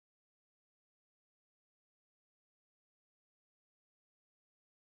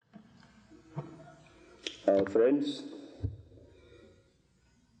Friends,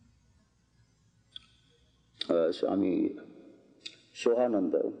 Swami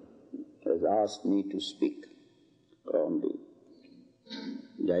Aseshananda has asked me to speak on the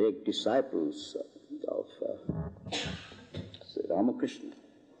direct disciples of Sri Ramakrishna.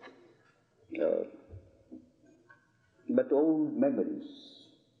 But old memories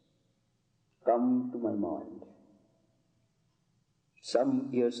come to my mind. Some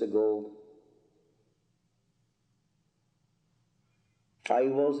years ago, I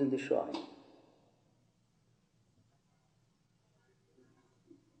was in the shrine.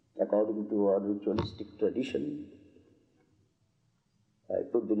 According to our ritualistic tradition, I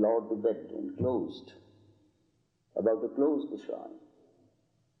put the Lord to bed and about to close the shrine.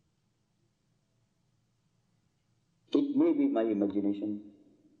 It may be my imagination,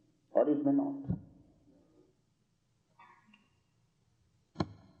 or it may not.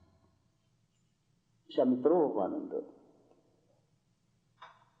 Swami Prabhupada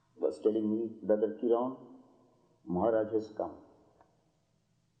was telling me, Brother Kiran, Maharaj has come.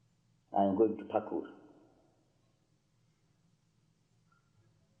 I am going to Thakur.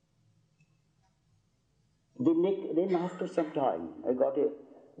 Then after some time, I got a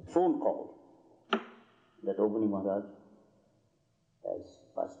phone call that Obani Maharaj has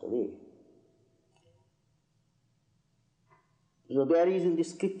passed away. So there is in the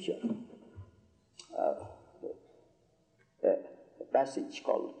scripture a passage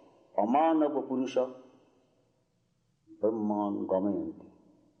called Amanava Purusha Brahman Gamayanti.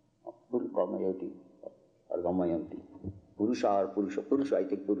 Gamayanti or Gamayanti. Purusha or Purusha. Purusha, I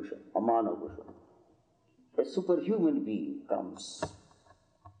think Purusha. Amanava Purusha. A superhuman being comes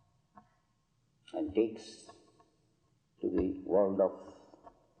and takes to the world of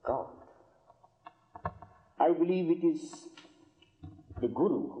God. I believe it is the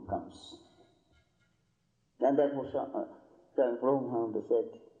Guru who comes. And therefore Swami Prabhupada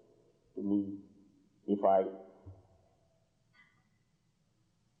said to me, if I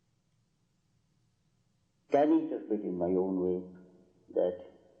can interpret in my own way that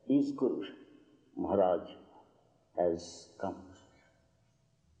his Guru, Maharaj, has come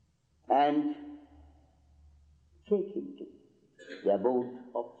and take him to the abode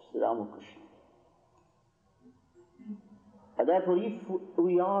of Sri Ramakrishna. And therefore, if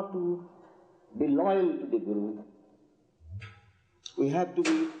we are to be loyal to the Guru, we have to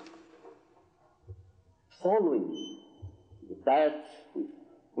be following the path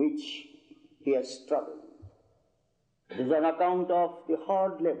which he has travelled. It is on account of the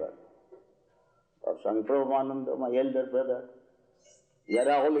hard labor of Swami Prabhupada, my elder brother. We are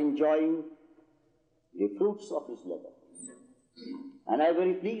all enjoying the fruits of his labor. And I am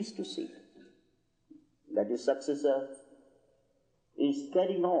very pleased to see that his successor is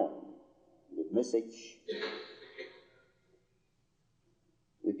carrying on the message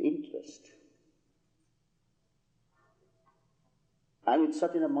with interest and with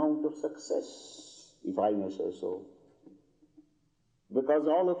certain amount of success, if I may say so, because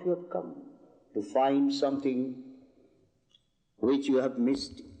all of you have come to find something which you have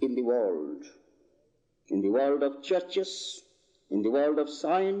missed in the world of churches, in the world of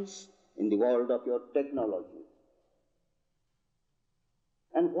science, in the world of your technology.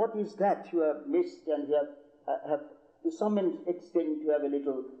 And what is that you have missed, and you have to some extent you have a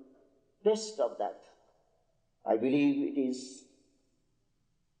little taste of that? I believe it is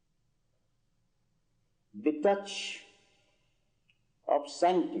the touch of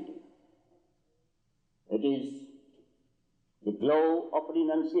sanctity. It is the glow of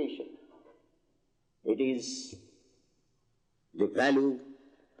renunciation. It is the value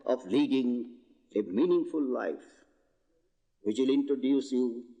of leading a meaningful life, which will introduce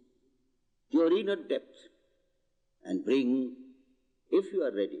you to your inner depth and bring, if you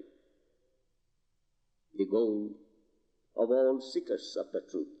are ready, the goal of all seekers of the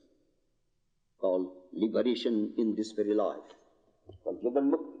truth, called liberation in this very life, called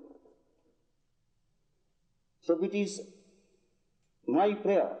Jivan Mukti. So it is my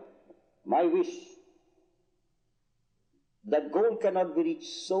prayer, my wish, that goal cannot be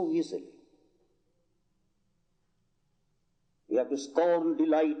reached so easily. We have to scorn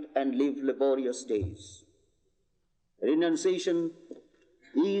delight and live laborious days. Renunciation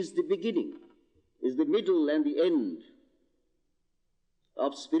is the beginning, is the middle and the end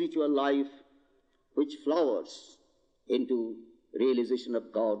of spiritual life, which flowers into realization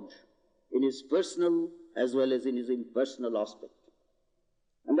of God in his personal as well as in his impersonal aspect.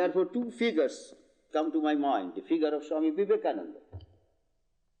 And therefore two figures come to my mind. The figure of Swami Vivekananda,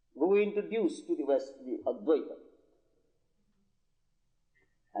 who introduced to the West the Advaita,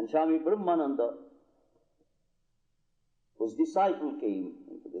 and Swami Brahmananda, whose disciple came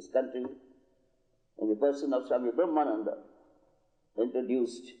into this country in the person of Swami Brahmananda,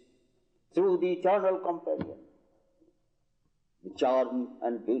 introduced through the eternal companion the charm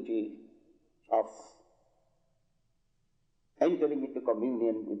and beauty of entering into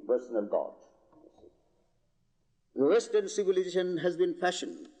communion with personal God. The Western civilization has been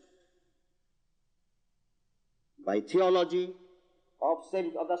fashioned by theology of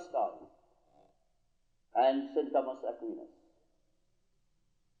St. Augustine and St. Thomas Aquinas.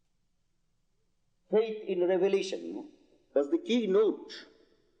 Faith in revelation was the keynote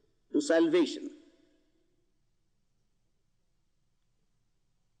to salvation.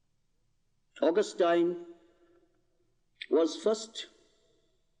 Augustine was first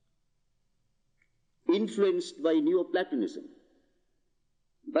influenced by Neoplatonism,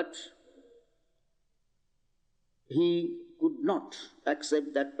 but he could not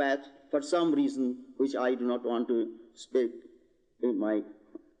accept that path for some reason which I do not want to speak in my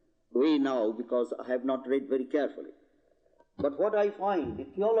way now because I have not read very carefully. But what I find, the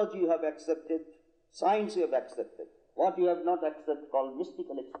theology you have accepted, science you have accepted, what you have not accepted called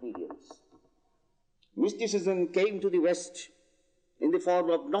mystical experience. Mysticism came to the West in the form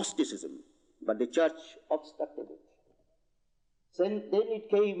of Gnosticism, but the Church obstructed it. Then it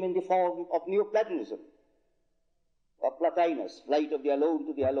came in the form of Neoplatonism, of Plotinus, flight of the alone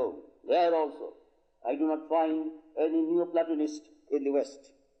to the alone. There also, I do not find any Neoplatonist in the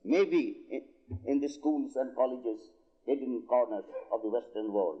West. Maybe in the schools and colleges, hidden corners of the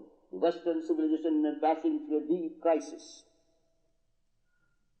Western world. The Western civilization is passing through a deep crisis.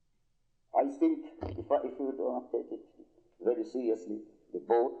 I think if you do not take it very seriously, the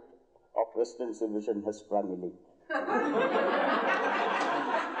boat of Western civilization has sprung a leak.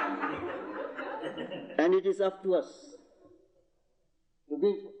 And it is up to us to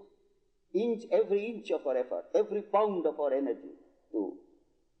give every inch of our effort, every pound of our energy to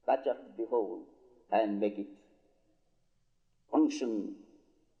patch up the hole and make it function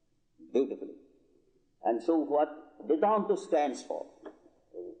beautifully. And so what Vedanta stands for?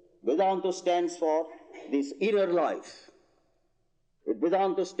 Vedanta stands for this inner life.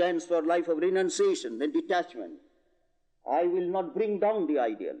 Vedanta stands for life of renunciation and detachment. I will not bring down the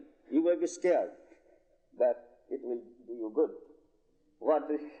ideal. You may be scared that it will do you good. What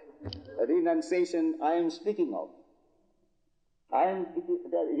renunciation I am speaking of?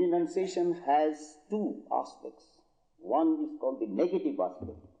 The renunciation has two aspects. One is called the negative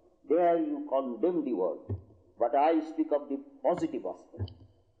aspect. There you condemn the world. But I speak of the positive aspect.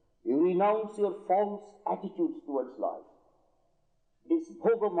 You renounce your false attitudes towards life. This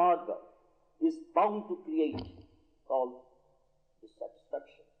bhoga marga is bound to create called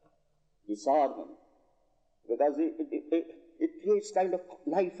dissatisfaction, disharmony, because it creates kind of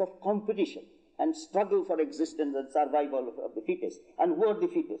life of competition and struggle for existence and survival of the fittest. And who are the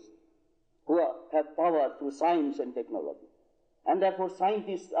fittest? Who have power through science and technology. And therefore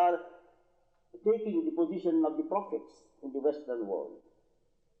scientists are taking the position of the prophets in the Western world.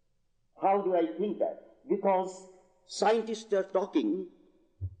 How do I think that? Because scientists are talking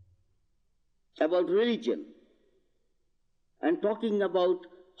about religion and talking about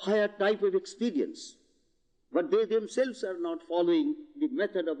higher type of experience, but they themselves are not following the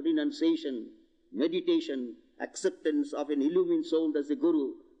method of renunciation, meditation, acceptance of an illumined soul as a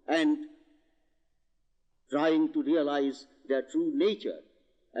guru, and trying to realize their true nature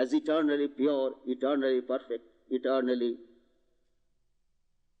as eternally pure, eternally perfect, eternally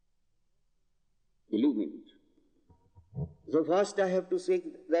illumined. So first I have to say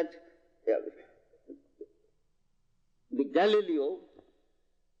that the Galileo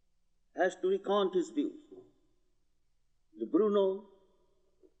has to recount his views. The Bruno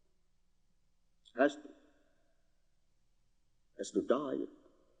has to die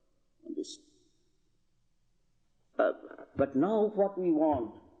on this. But now what we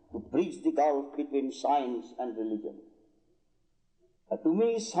want to bridge the gulf between science and religion. To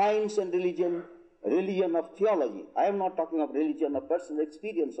me, science and religion of theology. I am not talking of religion of personal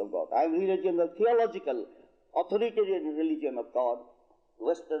experience of God. I am religion of theological, authoritarian religion of God. The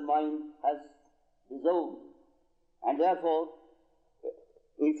Western mind has its own. And therefore,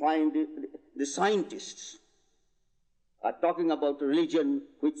 we find the scientists are talking about religion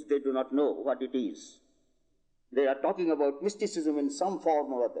which they do not know what it is. They are talking about mysticism in some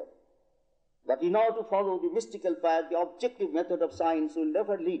form or other. But in order to follow the mystical path, the objective method of science will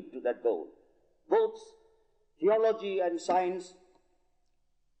never lead to that goal. Both theology and science,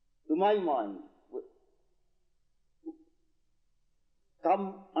 to my mind,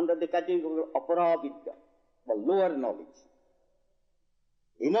 come under the category of aparavidya, the lower knowledge.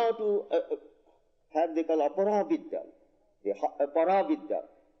 In order to have the aparavidya, the paravidya.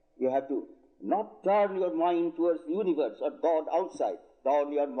 You have to not turn your mind towards the universe or God outside,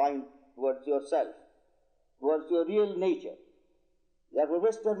 turn your mind towards yourself, towards your real nature. Therefore,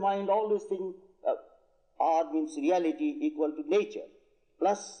 Western mind always thinks R means reality equal to nature,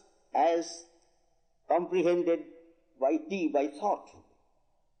 plus as comprehended by T, by thought.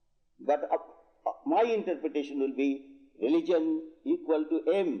 But my interpretation will be religion equal to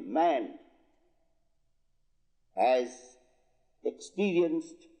M, man, as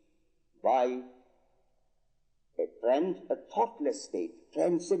experienced by a thoughtless state,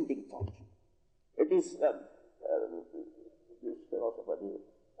 transcending thought. It is this philosopher,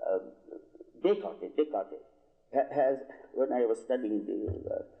 Descartes has, when I was studying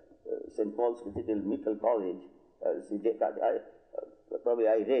the St. Paul's Cathedral Medical College, Descartes,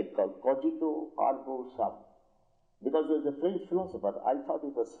 I read called Cogito Ergo Sum. Because he was a French philosopher, I thought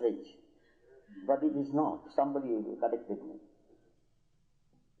it was French. But it is not. Somebody corrected me.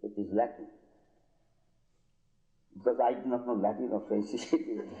 It is Latin. Because I do not know Latin or French.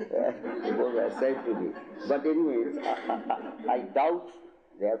 It was said to me. But anyways, I doubt,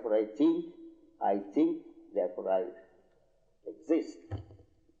 therefore I think, therefore I exist.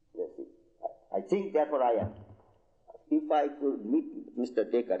 I think, therefore I am. If I could meet Mr.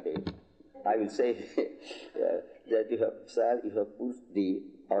 Descartes, I will say that you have, sir, you have put the,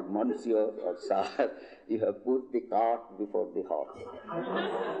 or monsieur, or sir, you have put the cart before the horse.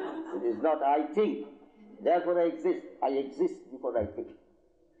 It is not I think, therefore I exist. I exist before I think.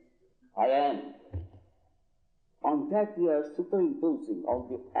 I am. On that we are superimposing all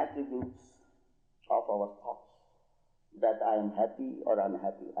the attributes of our thoughts. That I am happy or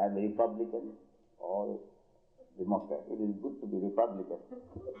unhappy. I am a Republican or Democrat. It is good to be Republican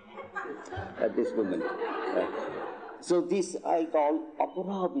at this moment. So this I call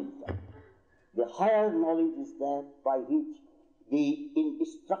aparavidya. The higher knowledge is that by which the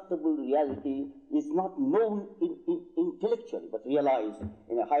indestructible reality is not known intellectually, but realized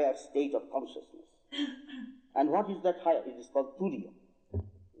in a higher state of consciousness. And what is that higher? It is called Turiya.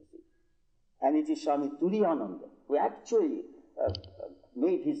 And it is Swami Turiyananda who actually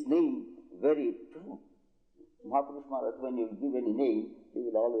made his name very true. Mahapurush Maharaj, when you give any name, he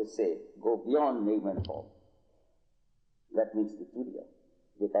will always say, go beyond name and form. That means the Turiya.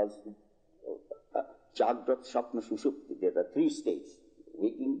 Because Jagrat, Swapna, Sushupti, there are three states,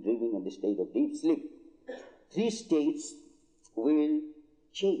 waking, dreaming, and the state of deep sleep. Three states will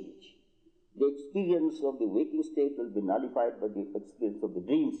change. The experience of the waking state will be nullified by the experience of the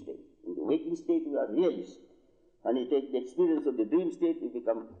dream state. In the waking state, we are realists. When you take the experience of the dream state, we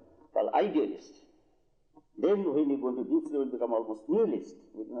become called idealists. Then when you go to deep sleep, we become almost nihilist.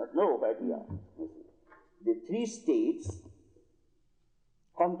 We do not know where we are. The three states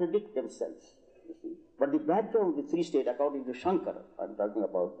contradict themselves. But the background of the three states, according to Shankara, I'm talking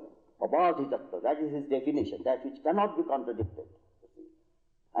about Abadhitattva, that is his definition, that which cannot be contradicted.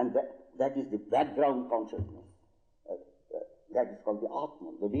 And that is the background consciousness. That is called the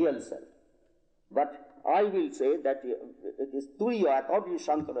Atman, the real self. But I will say that it is Turiya, according to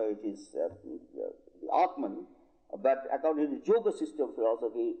Shankara, it is the Atman, but according to the Yoga system of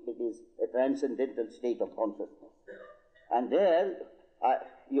philosophy, it is a transcendental state of consciousness. And there,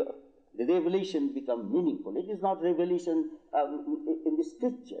 the revelation becomes meaningful. It is not revelation in the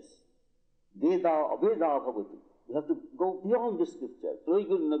scriptures. Veda bhavati. You have to go beyond the scripture.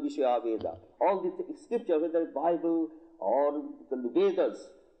 Troiguna Vishaya Veda. All the scripture, whether Bible or the Vedas,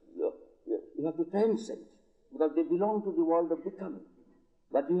 you have to transcend, because they belong to the world of becoming.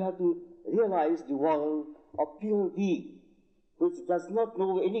 But you have to realize the world of pure being, which does not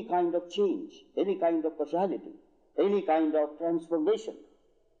know any kind of change, any kind of causality, any kind of transformation.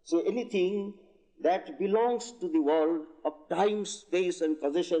 So anything that belongs to the world of time, space, and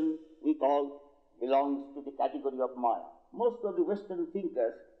causation, we call belongs to the category of Maya. Most of the Western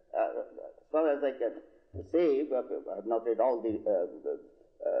thinkers, as far as I can say, I have not read all the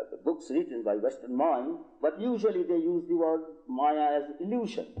books written by Western mind, but usually they use the word Maya as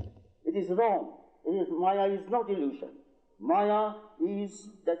illusion. It is wrong. Maya is not illusion. Maya is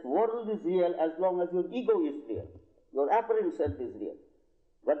that world is real as long as your ego is real. Your apparent self is real.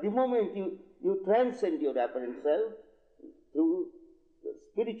 But the moment you transcend your apparent self through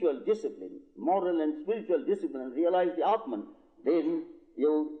spiritual discipline, moral and spiritual discipline, and realize the Atman, then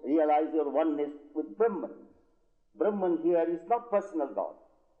you realize your oneness with Brahman. Brahman here is not personal God.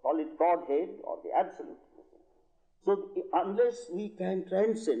 Call it Godhead or the Absolute. So unless we can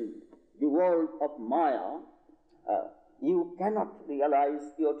transcend the world of Maya, you cannot realize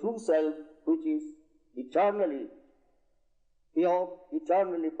your true self, which is eternally pure,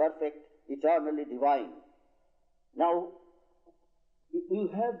 eternally perfect, eternally divine. Now, you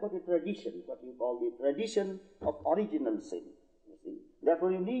have got a tradition, what you call the tradition of original sin. You see,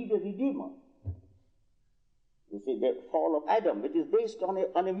 therefore you need a redeemer. You see, the fall of Adam, it is based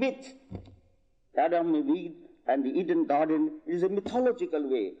on a myth. Adam and Eve and the Eden Garden is a mythological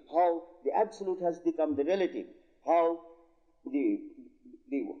way, how the absolute has become the relative, how the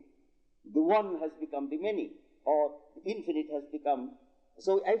one has become the many, or the infinite has become.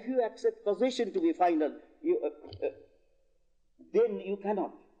 So if you accept causation to be final, then you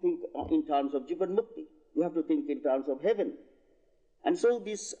cannot think in terms of Jivan Mukti. You have to think in terms of heaven. And so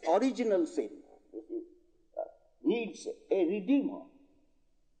this original sin needs a redeemer.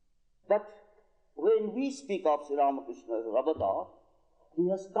 But when we speak of Sri Ramakrishna as avatar, he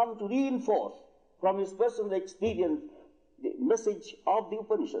has come to reinforce from his personal experience the message of the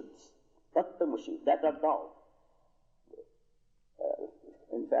Upanishads, Tattamashi, that are thou.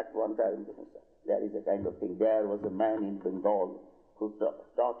 In fact, one time there is a kind of thing. There was a man in Bengal who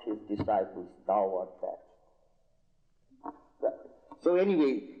taught his disciples, thou art that. So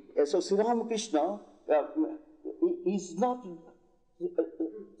anyway, so Sri Ramakrishna is not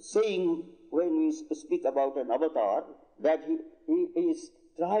saying, when we speak about an avatar, that he is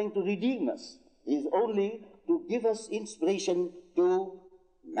trying to redeem us. He is only to give us inspiration to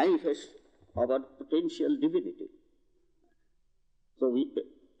manifest our potential divinity. So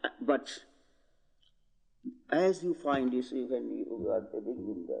but as you find this, when you are living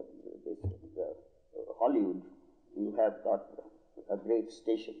in Hollywood, you have got great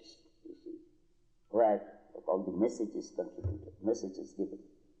stations, you see, where all the messages contributed, messages given,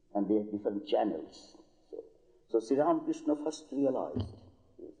 and they have different channels. So Sri Ramakrishna first realized,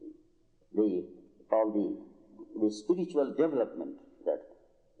 you see, the spiritual development, that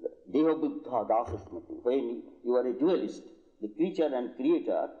Deha Buddha Dasasmati, when you are a dualist, the creature and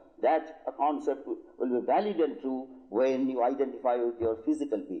creator, that concept will be valid and true when you identify with your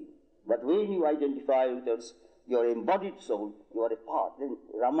physical being. But when you identify with your embodied soul, you are a part. Then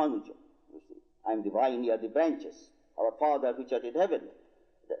Ramanuja, you see, I am the vine, you are the branches. Our Father which art in heaven.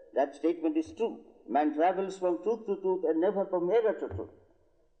 That statement is true. Man travels from truth to truth and never from error to truth.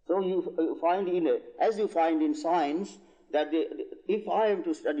 So you find as you find in science, that if I am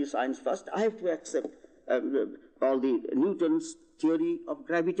to study science first, I have to accept all the Newton's theory of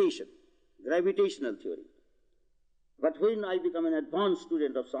gravitation, gravitational theory. But when I become an advanced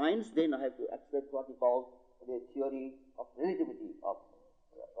student of science, then I have to accept what we call the theory of relativity of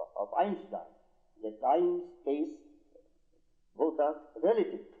Einstein. The time, space, both are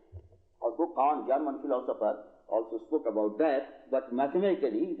relative. Although Kant, German philosopher, also spoke about that, but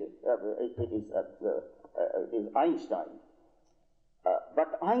mathematically it is Einstein.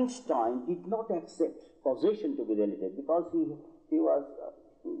 But Einstein did not accept causation to be relative because he was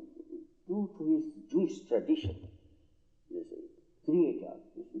true to his Jewish tradition, you see, creator.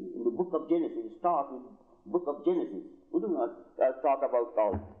 You see. In the book of Genesis, start with book of Genesis. We do not talk about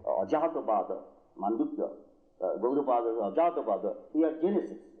Ajatabhada, Mandukya, Gaudapada, Ajatabhada. Here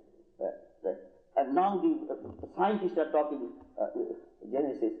Genesis. And now the scientists are talking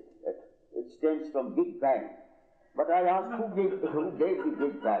Genesis. It stems from Big Bang. But I ask who gave the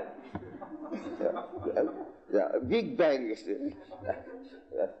Big Bang? Big Bang.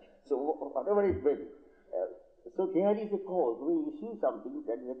 So whatever it means. So there is a cause. When you see something,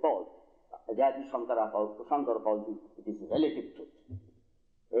 there is a cause. That is Shankara calls it is relative truth.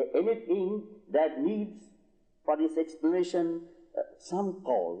 Anything that needs for its explanation some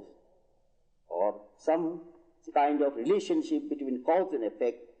cause or some kind of relationship between cause and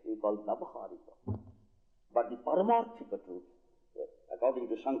effect, we call Nabharika. But the Paramarthika truth, according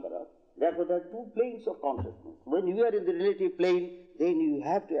to Shankara, therefore there are two planes of consciousness. When you are in the relative plane, then you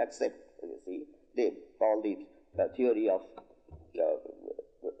have to accept, you see, they call the theory of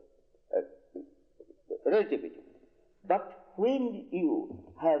relativity. But when you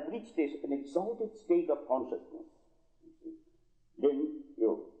have reached an exalted state of consciousness, you see, then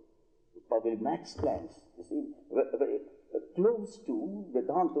you probably Max Planck's, you see, very close to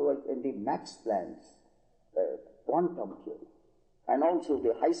Vedanta and the Max Planck's quantum theory, and also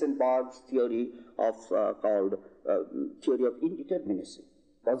the Heisenberg's theory of called theory of indeterminacy.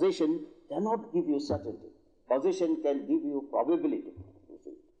 Causation cannot give you certainty. Causation can give you probability. You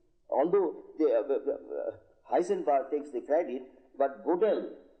see, although Heisenberg takes the credit, but Gödel,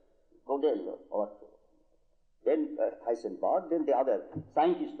 or then Heisenberg, then the other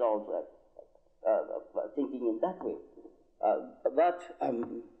scientists are also thinking in that way. But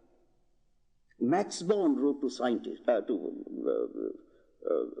Max Born wrote to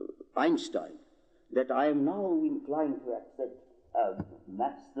Einstein that I am now inclined to accept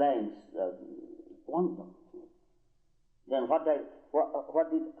Max Planck's quantum. Then what what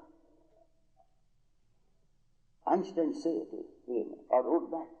did Einstein say to him, or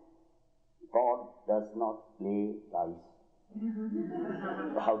wrote back? God does not play dice.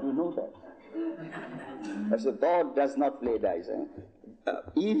 How do you know that? I said, God does not play dice.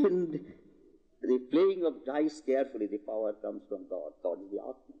 Even the playing of dice carefully, the power comes from God. God is the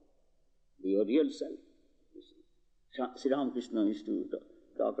Atma, your real self. Sri Ramakrishna used to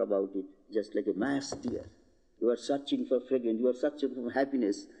talk about it just like a mass deer. You are searching for fragrance, you are searching for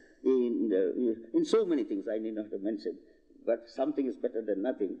happiness in so many things I need not to mention. But something is better than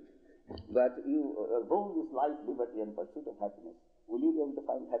nothing. But you go this life, liberty and pursuit of happiness. Will you be able to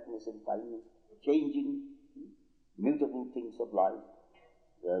find happiness in finding changing, mutable things of life?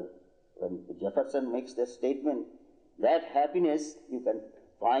 When Jefferson makes the statement, that happiness you can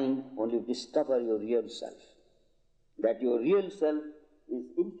find only if you discover your real self. That your real self is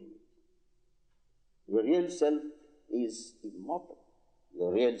infinite. Your real self is immortal.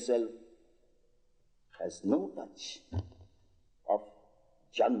 Your real self has no touch of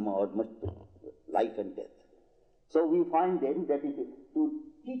janma or mrityu, life and death. So we find then that to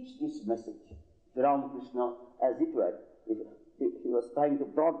teach this message, Ramakrishna, as it were, he was trying to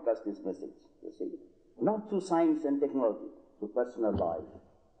broadcast this message, you see, not through science and technology, through personal life.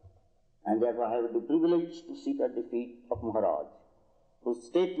 And therefore I have the privilege to sit at the feet of Maharaj, whose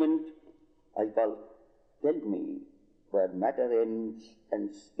statement I call, tell me where matter ends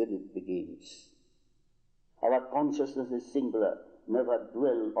and spirit begins. Our consciousness is singular, never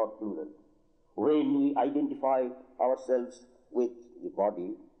dual or plural. When we identify ourselves with the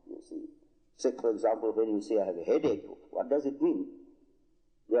body, you see, say for example, when you say I have a headache, what does it mean?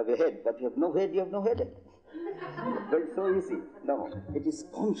 You have a head, but you have no head, you have no headache. Well, so easy. No, it is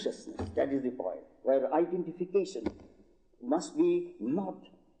consciousness, that is the point, where identification must be not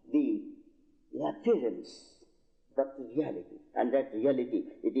the appearance, but the reality. And that reality,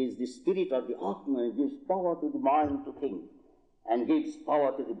 it is the spirit or the Atma, it gives power to the mind to think, and gives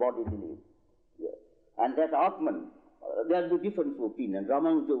power to the body to live. Yeah. And that Atman, there will be different opinions.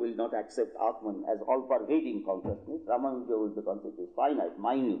 Ramanuja will not accept Atman as all-pervading consciousness. Ramanuja will because it is finite,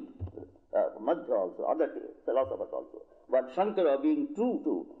 minute. Madhya also, other philosophers also. But Shankara, being true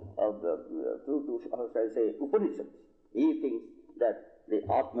to how shall I say, Upanishads, he thinks that the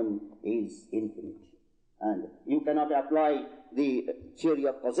Atman is infinite. And you cannot apply the theory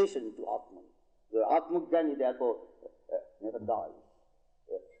of possession to Atman. The Atmajnani, therefore, never dies.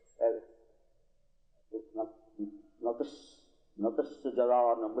 Natasya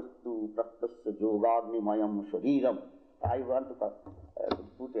jara namrittu praktasya yogarnimayam shariram. I want to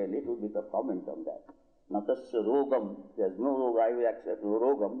put a little bit of comment on that. Natasya rogam, there is no roga, I will accept no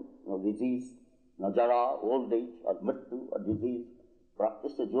rogam, no disease, no jara, old age, or mrittu, or disease.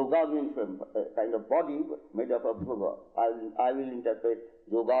 Praktasya yogarni, a kind of body made up of yoga. I will interpret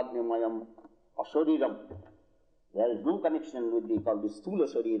yogarnimayam ashariram. There is no connection with the called the sthula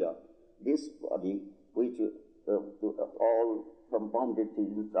sharira, this body which all compounded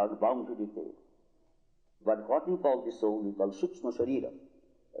things are bound to decay. But what you call the soul, you call Sukshma Sharira.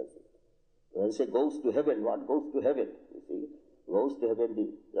 When you say goes to heaven, what goes to heaven? You see, goes to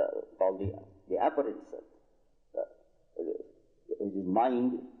heaven, called the apparent self. It is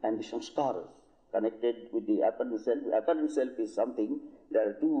mind and the sanskaras connected with the apparent self. Apparent self is something, there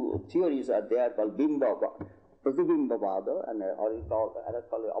are two theories are there called Pratibimbavada and another called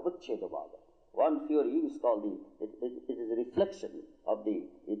Avachedavada. One theory is called it is a reflection of the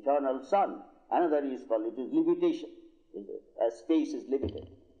eternal sun. Another is called, it is limitation, as space is limited.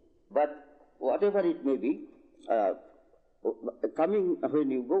 But whatever it may be, coming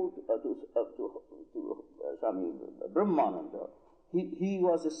when you go to Swami Brahmananda, he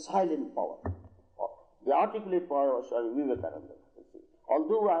was a silent power. The articulate power was Swami Vivekananda.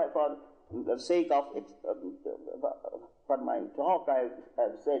 Although I, for the sake of for my talk, I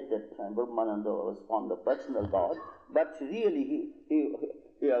have said that Swami Brahmananda was fond of personal God, but really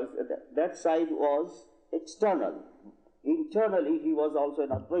that side was external. Internally, he was also an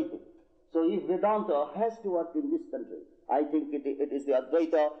Advaita. So if Vedanta has to work in this country, I think it is the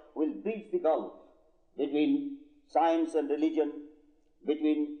Advaita will bridge the gulf between science and religion,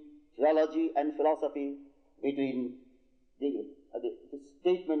 between theology and philosophy, between the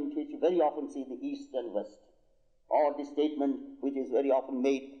statement which you very often see the East and West, or the statement which is very often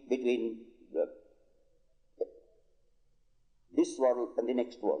made between this world and the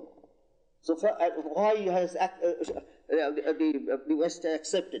next world. So why has the West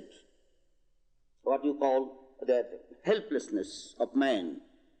accepted what you call the helplessness of man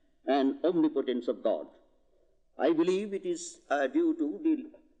and omnipotence of God? I believe it is due to the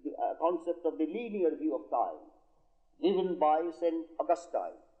concept of the linear view of time. even by St.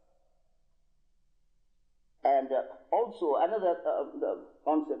 Augustine. And also another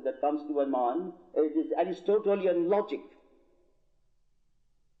concept that comes to my mind is Aristotelian logic.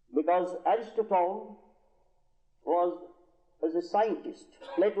 Because Aristotle was a scientist,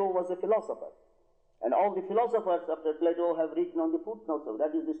 Plato was a philosopher. And all the philosophers after Plato have written on the footnotes of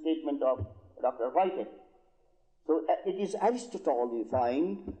that is the statement of Dr. Whitehead. So it is Aristotle, we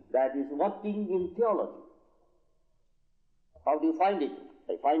find, that is working in theology. How do you find it?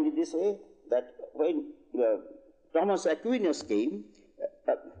 I find it this way, that when Thomas Aquinas came,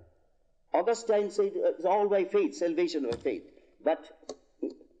 Augustine said it's all by faith, salvation by faith. But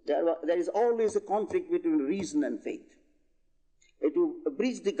there is always a conflict between reason and faith. To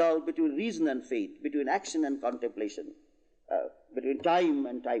bridge the gulf between reason and faith, between action and contemplation, between time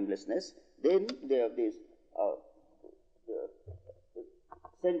and timelessness, then there is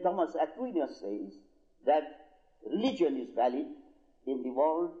St. Thomas Aquinas says that religion is valid in the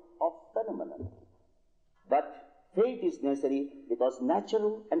world of phenomena. But faith is necessary because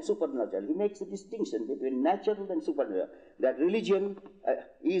natural and supernatural. He makes a distinction between natural and supernatural. That religion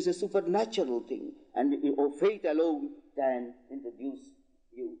is a supernatural thing, and faith alone can introduce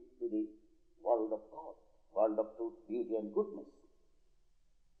you to the world of God, world of truth, beauty and goodness.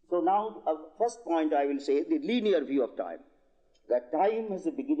 So now, first point I will say, the linear view of time. That time has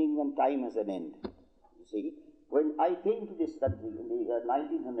a beginning and time has an end. You see, when I came to this country in the year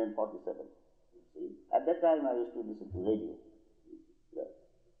 1947, you see, at that time I used to listen to radio.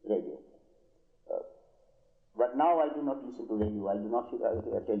 But now I do not listen to radio, I do not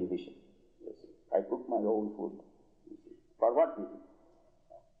hear television. You see. I cook my own food. You see. For what reason?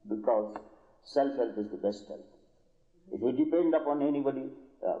 Because self-help is the best help. If we depend upon anybody,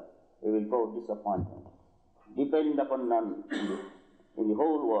 we will go disappointment. Depend upon none in the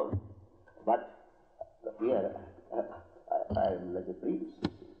whole world. But here, I am like a priest.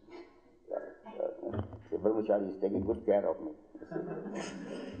 The brahmachari is taking good care of me.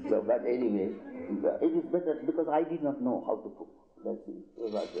 So, but anyway, it is better because I did not know how to cook. That's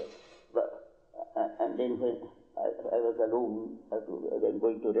it. And then when I was alone, then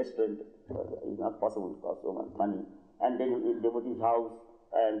going to a restaurant is not possible, it costs so much money. And then in devotee's house,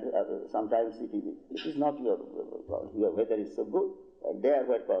 and sometimes it is not your weather is so good, and there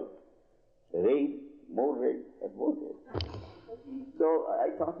were called rain, more rain, and more rain. So I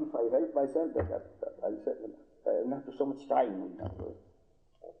thought if I help myself, I'll say, not so much time.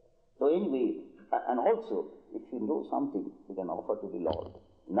 So anyway, and also, if you know something, you can offer to the Lord.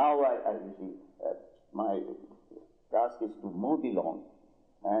 Now I see, my task is to mow the lawn,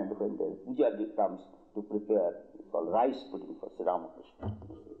 and when the puja comes to prepare, it's called rice pudding for Sri Ramakrishna.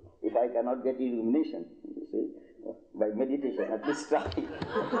 If I cannot get illumination, you see, by meditation, at least try.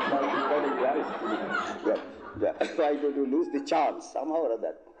 Try to lose the chance somehow or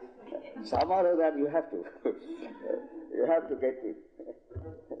other. Somehow or other you have to. You have to get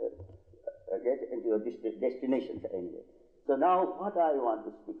into your destination anyway. So now what I want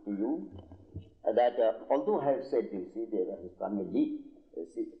to speak to you, that although I have said, you see, there has sprung a leak,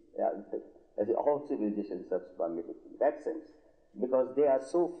 all civilizations have sprung a leak in that sense, because they are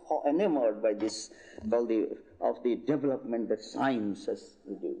so enamored by this, of the development that science has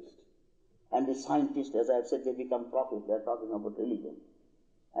produced. And the scientists, as I have said, they become prophets, they are talking about religion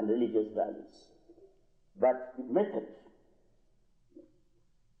and religious values. But the method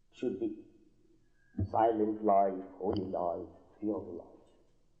should be silent life, holy life, pure life.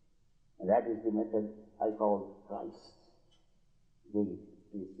 And that is the method I call Christ gave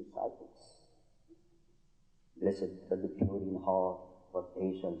to his disciples. Blessed are the pure in heart, for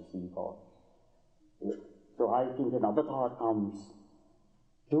they shall see God. So I think an avatar comes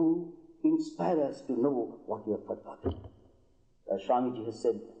to inspire us to know what we have forgotten. As Swamiji has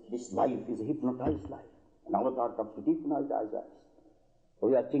said, this life is a hypnotized life. An avatar comes to hypnotize us.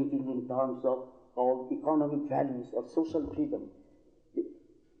 We are thinking in terms of all economic values of social freedom.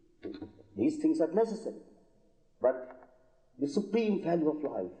 These things are necessary. But the supreme value of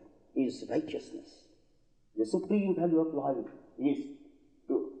life is righteousness. The supreme value of life is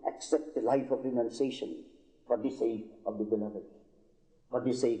to accept the life of renunciation for the sake of the beloved, for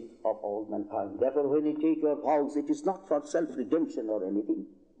the sake of all mankind. Therefore, when you take your vows, it is not for self-redemption or anything.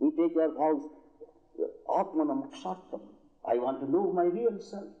 You take your vows, Atmanam Akshartam. I want to know my real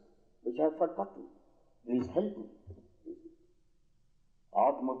self, which I have forgotten. Please help me.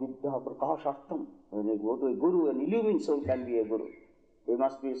 Atma Vidya Prakashartam. When you go to a guru, an illumined soul can be a guru. He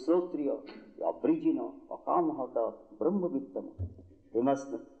must be a Slotriya, a Brijina, a Kamahata, Brahma Vittama. He must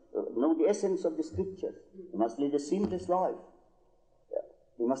know the essence of the scriptures. He must lead a sinless life.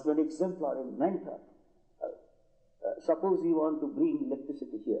 He must be an exemplar, a mentor. suppose you want to bring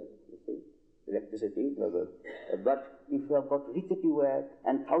electricity here, you see, electricity, but if you have got rickety wire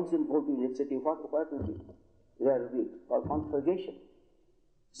and 1,000-volt electricity, what will be? There will be a conflagration.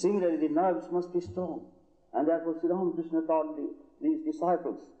 Similarly, the nerves must be strong. And therefore, Sri Ramakrishna taught these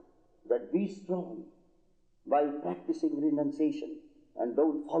disciples that be strong by practicing renunciation and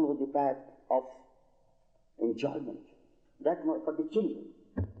don't follow the path of enjoyment. That for the children.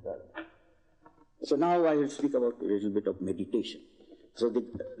 So now I will speak about a little bit of meditation. So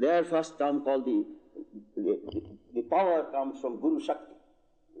their first term called the power comes from Guru Shakti.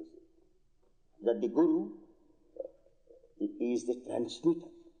 That the Guru is the transmitter.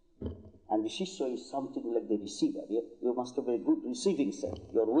 And the Shishya is something like the receiver. You must have a good receiving set.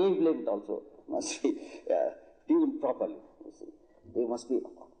 Your wavelength also must be tuned properly. You see. You must be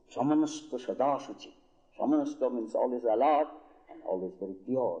Shamanashka Sadashuchi. Shamanashka means always alert and always very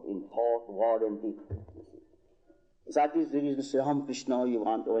pure in thought, word and deed. So that is the reason Sri Ramakrishna,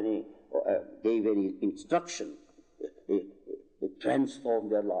 when he gave any instruction, he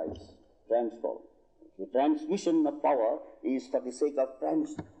transformed their lives. Transform. The transmission of power is for the sake of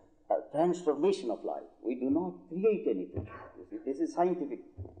transformation of life. We do not create anything. This is scientific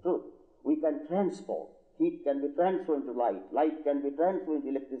truth. We can transform. Heat can be transformed into light. Light can be transformed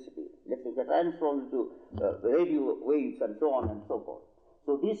into electricity. Electricity can be transformed into radio waves and so on and so forth.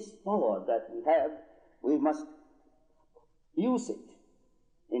 So this power that we have, we must use it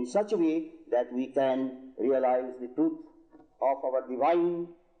in such a way that we can realize the truth of our divine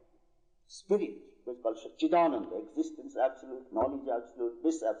spirit, which is called Satchidananda, existence absolute, knowledge absolute,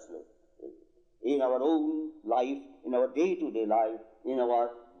 bliss absolute, in our own life, in our day-to-day life, in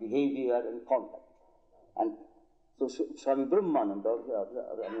our behavior and conduct. And so Swami Brahmananda,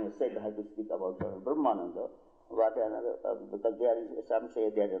 I said I had to speak about Swami Brahmananda, but because there is, some say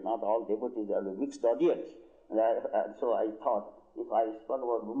they are not all devotees, they are a mixed audience. And so I thought, if I spoke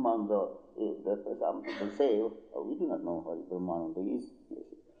about Brahmananda, some people say, oh, we do not know what Brahmananda is.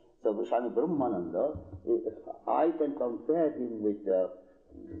 So Swami Brahmananda, I can compare him with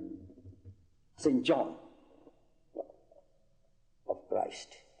St. John of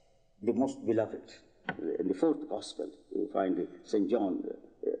Christ, the most beloved. In the fourth gospel, you find St. John,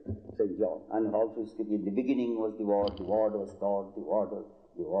 and also in the beginning was the Word was God,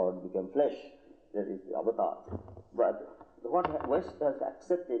 the Word became flesh. That is the avatar. But what West has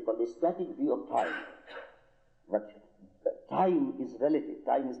accepted for the static view of time. But time is relative,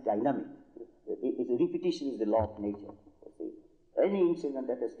 time is dynamic. Repetition is the law of nature. Any incident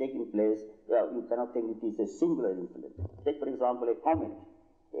that has taken place, you cannot think it is a singular incident. Take, for example, a comet.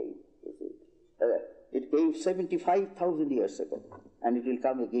 It came 75,000 years ago, and it will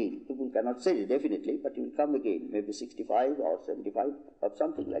come again. People cannot say it definitely, but it will come again, maybe 65 or 75 or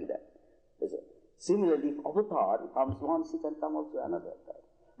something like that. Similarly, if avatar comes once, it can come also another time.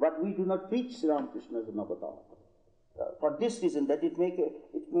 But we do not preach Sri Ramakrishna as an avatar. For this reason, that it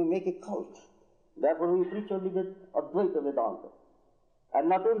may make a cult. Therefore, we preach only with Advaita Vedanta. And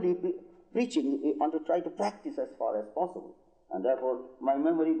not only preaching, we want to try to practice as far as possible. And therefore, my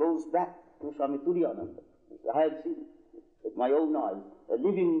memory goes back to Swami Turiyananda. I have seen with my own eyes a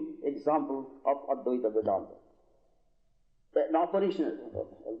living example of Advaita Vedanta. An operational,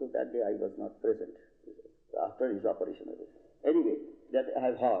 although that day I was not present, after his operational. Anyway, that I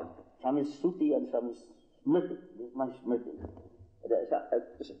have heard. Some is Shruti and some is Smriti. This is my Smriti.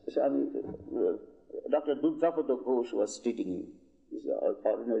 Dr. Durgapada Ghosh was treating him. This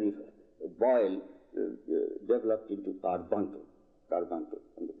ordinary boil developed into carbuncle on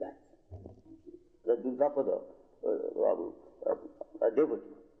the back. The Durgapada, a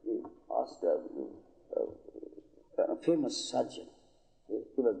devotee, asked a famous surgeon.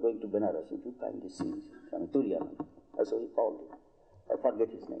 He was going to Benares. If you kindly see Swami Turiyananda, that's what he called him. I forget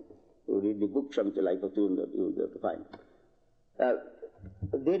his name. You read the book, Swami Life of Turunda, you will be able to find. Then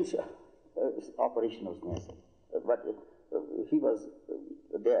operation was necessary. But he was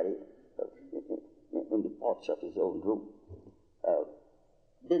there in the porch of his own room.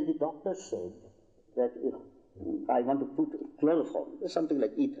 Then the doctor said that I want to put chloroform, something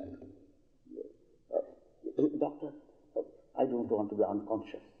like ether. Doctor, I don't want to be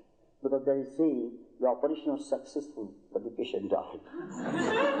unconscious. Because there is saying the operation was successful, but the patient died.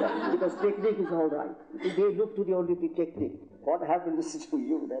 Because technique is all right. They look to the only technique. What happens to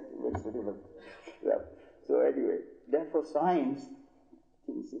you, that makes a difference. So anyway, therefore science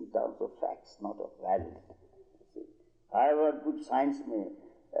thinks in terms of facts, not of values. However good science may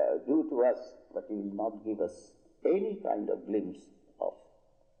do to us, but it will not give us any kind of glimpse of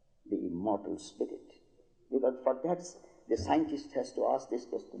the immortal spirit. Because for that, the scientist has to ask this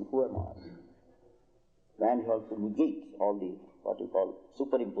question, who am I? And he also negates all the, what you call,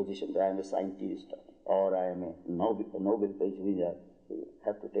 superimpositions. I am a scientist, or I am a Nobel Prize winner. You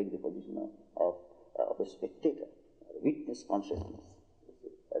have to take the position of a spectator, witness consciousness.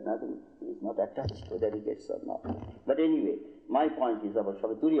 And nothing is not attached whether he gets or not. But anyway, my point is about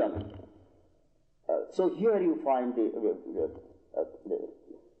Swami Turiyananda. So here you find the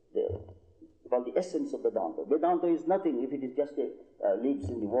essence of Vedanta. Vedanta is nothing if it is just lives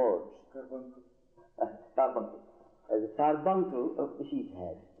in the words. Carbuncle. As a carbuncle he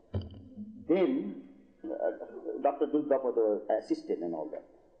had. Then Dr. Durgapada was assisted and all that.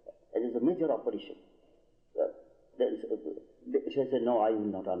 It is a major operation. Then she said, no, I will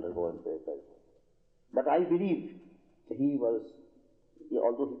not undergo it. But I believe he was,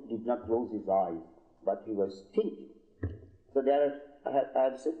 although he did not close his eyes, but he was thinking. So there are, I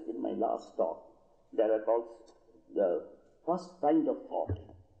have said in my last talk, there are called the first kind of thought,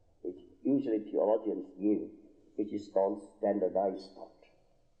 which usually theologians give, which is called standardized thought.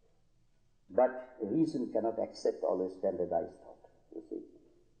 But reason cannot accept always standardized thought, you see.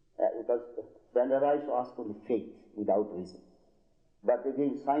 Because standardized asks for the faith without reason. But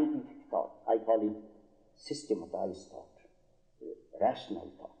again, scientific thought, I call it systematized thought, rational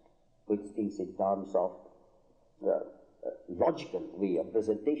thought, which thinks in terms of logical way of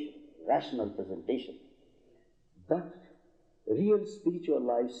presentation, rational presentation. But real spiritual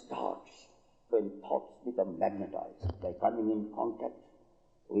life starts when thoughts become magnetized by coming in contact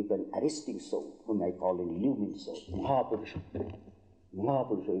with an arresting soul, whom I call an illumined soul, Mahapurusha.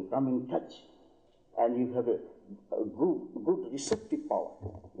 Mahapurusha, you come in touch and you have a good receptive power.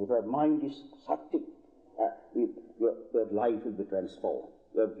 If your mind is active, your life will be transformed.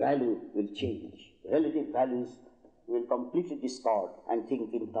 Your value will change. Relative values will completely discard and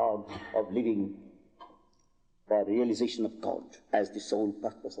think in terms of living for realization of God as the sole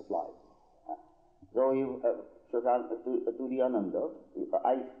purpose of life. So Turiyananda,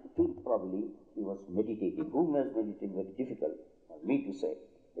 I think probably he was meditating. Whom was meditating? Very difficult for me to say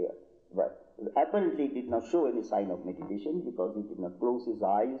here. But apparently he did not show any sign of meditation because he did not close his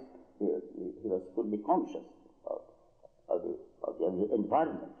eyes. He was fully conscious of the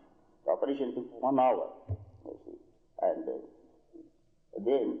environment. The operation took 1 hour, you see. And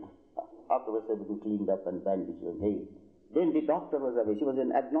then afterwards everything cleaned up and bandaged and nailed. Then the doctor was away. She was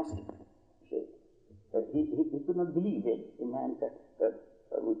an agnostic. He could not believe it. A man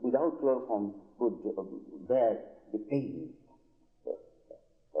without chloroform could bear the pain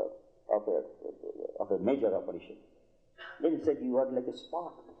of a major operation. Then he said, you are like a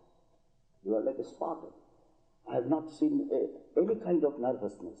Spartan. You are like a Spartan. I have not seen any kind of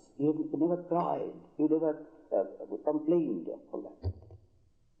nervousness. You never cried. You never complained of all that.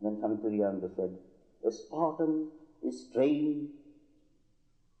 Then Swami Turiyananda said, a Spartan is trained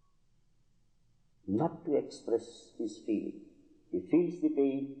not to express his feeling. He feels the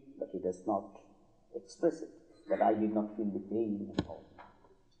pain, but he does not express it. But I did not feel the pain at all.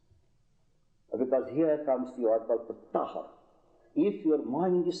 Because here comes the word called pratyahara. If your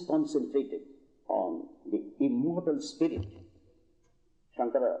mind is concentrated on the immortal spirit,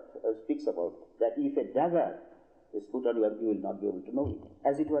 Shankara speaks about that if a dagger is put on you, you will not be able to know it.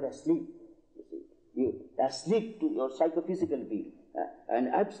 As it were asleep, you see. You asleep to your psychophysical being and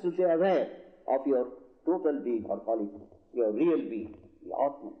absolutely aware of your total being, or call it your real being, the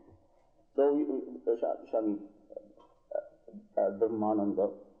Atman. So Swami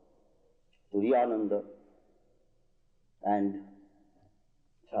Brahmananda, Turiyananda, and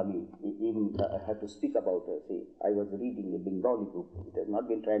Swami, even I have to speak about it. See, I was reading a Bengali book. It has not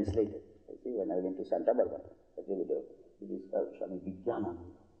been translated. See, when I went to Santa Barbara, it is Swami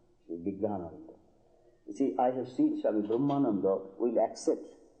Vidyānanda. You see, I have seen Swami Brahmananda will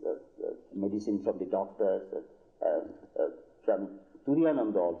accept the medicine from the doctors, Swami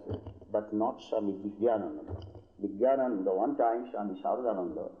Turiyananda also, but not Swami Vidyānanda. Vidyānanda, one time Swami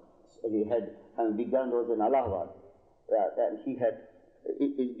Sharadananda, he had, Vidyānanda was in Allahabad, and he had,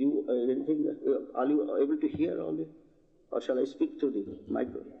 are you able to hear all this? Or shall I speak through the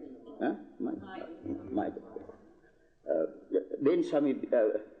micro? Huh? Micro. Then Swami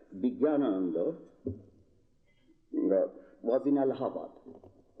Vidyānanda was in Allahabad.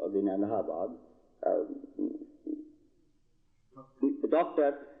 The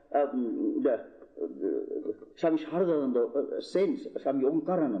doctor, Swami Sharadananda sends Swami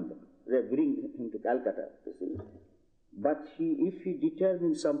Omkarananda. They bring him to Calcutta, you see. But if he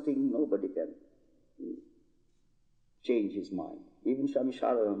determines something, nobody can change his mind. Even Swami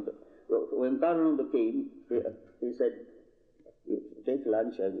Sharadananda. When Omkarananda came, he said, take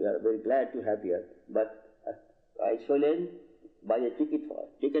lunch, we are very glad to have you, but I shall then buy a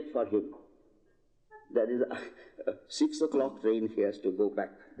ticket for him. That is a 6 o'clock train, he has to go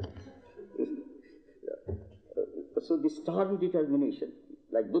back. So this stern determination,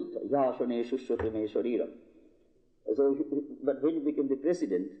 like Buddha, Yashane Shushotame Shariram. So, but when he became the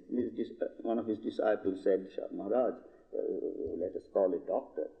president, one of his disciples said, Maharaj, let us call a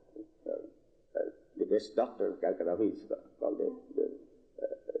doctor. The best doctor of Calcutta is called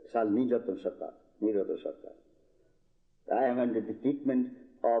Niratan Sarkar. I am under the treatment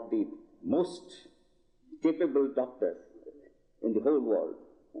of the most capable doctor in the whole world.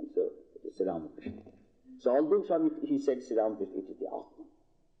 And so it is Sri Ramakrishna. So although Swami, he said Sri Ramakrishna, it is the Atma,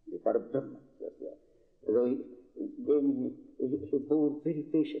 the Parabrahma. So he bore very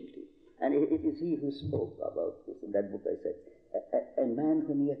patiently. And it is he who spoke about this. In that book I said, a man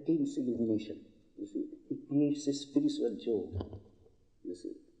when he attains illumination, you see, he creates a spiritual joy, you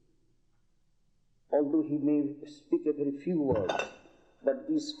see. Although he may speak a very few words, but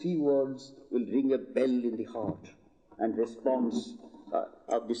these few words will ring a bell in the heart, and response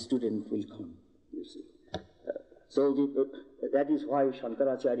of the student will come, you see. That is why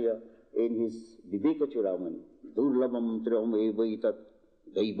Shankaracharya, in his Viveka Churamani, Durlabam Trivam Evaitat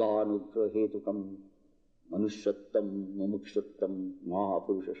Daivanugrahetukam Manushyatam Mumukshattam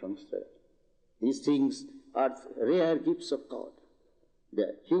Mahapurusha Samstraya. These things are rare gifts of God,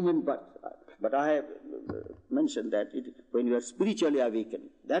 the human birth. But I have mentioned that when you are spiritually awakened,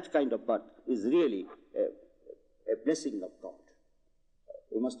 that kind of birth is really a blessing of God.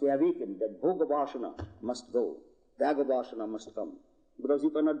 You must be awakened that Bhoga Vasana must go, Tyaga Vasana must come. Because you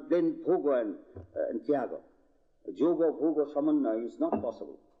cannot blend Bhoga and Tyaga. Yoga, Bhoga, Samanna is not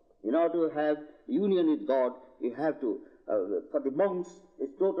possible. In order to have union with God, you have to, for the monks,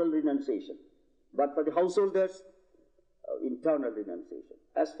 it's total renunciation. But for the householders, internal renunciation,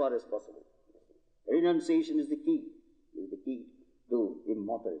 as far as possible. Renunciation is the key to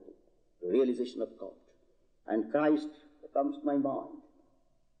immortality, to realization of God. And Christ comes to my mind.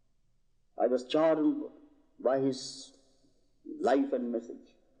 I was charmed by his life and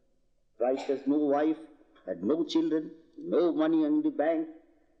message. Christ has no wife, had no children, no money in the bank.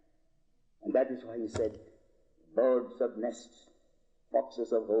 And that is why he said, birds have nests,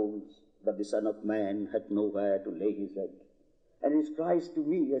 foxes have holes, but the Son of Man had nowhere to lay his head. And it's Christ to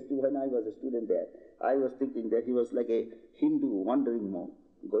me, as to when I was a student there, I was thinking that he was like a Hindu wandering monk,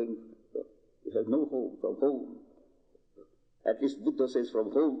 going, he had no home, from home. At least Buddha says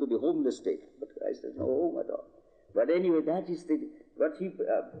from home to the homeless state, but Christ has no home at all. But anyway, that is but he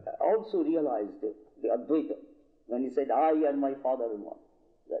also realized the Advaita, when he said, I and my Father in one.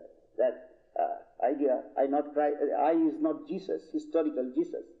 That idea, I is not Jesus, historical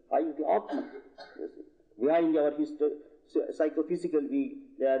Jesus. I is the Atman. You see. Behind our psychophysical being,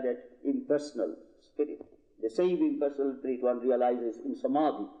 they are that impersonal spirit. The same impersonal spirit one realizes in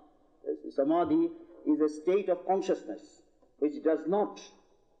Samadhi. Samadhi is a state of consciousness which does not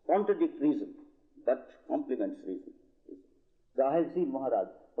contradict reason, but complements reason. So I have seen Maharaj,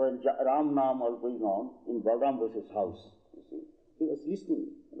 when Ram Nam was going on in Balram Bose's house, you see, he was listening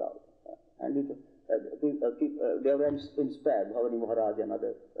loud. And they were inspired, Bhavani Maharaj and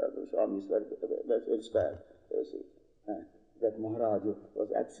other Swamis were inspired, you see, that Maharaj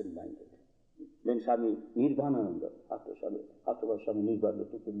was absent-minded. Then Swami Nirvanananda, afterwards Swami Nirvanananda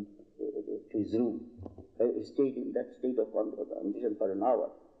took him to his room. He stayed in that state of condition for an hour.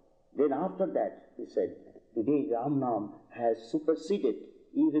 Then after that, he said, today Ram Nam has superseded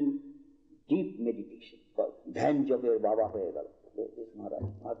even deep meditation. Dhyan Jaber Baba Hoyegal. This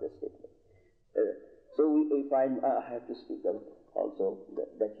Maharaj statement. So we find, I have to speak also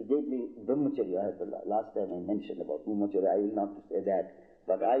that he gave me Brahmacharya. Last time I mentioned about Brahmacharya. I will not say that,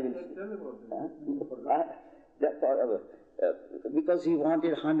 but I will. Because he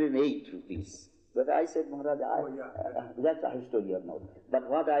wanted 108 rupees. But I said, Maharaj, that's a story or not. But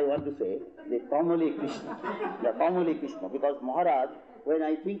what I want to say, the Kamali Krishna, because Maharaj, when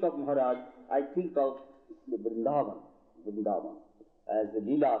I think of Maharaj, I think of the Vrindavan, as the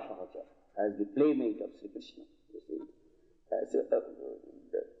Leela Sahachar, as the playmate of Sri Krishna. You see.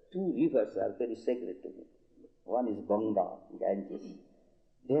 The two rivers are very sacred to me. One is Ganga, Ganges.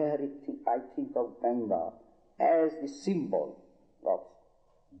 There I think of Ganga as the symbol of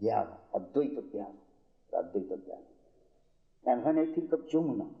Dhyana, Advaita Dhyana. And when I think of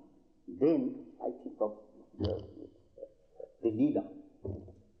Jamuna, then I think of the Leela,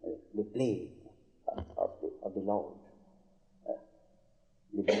 the play of the Lord,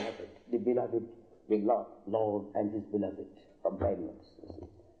 the beloved Lord and his beloved companions.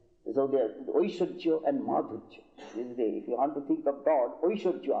 So there are Oishadja and Madhurya. If you want to think of God,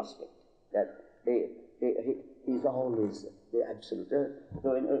 Oishadja aspect, that is always the absolute.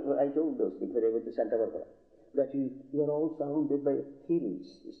 So I told those things when I went to Santa Barbara, that you are all surrounded by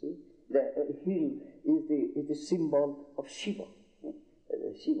hills, you see. The hill is the symbol of Shiva,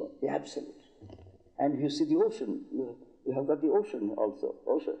 Shiva, the absolute. And you see the ocean, you have got the ocean also.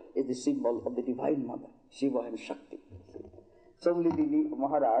 Ocean is the symbol of the Divine Mother, Shiva and Shakti. Similarly, the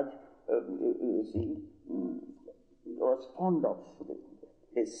Maharaj, you see, was fond of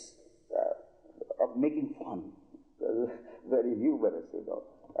his, of making fun, very humorous,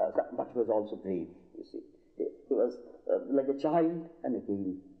 but was also brave, you see. He was like a child, and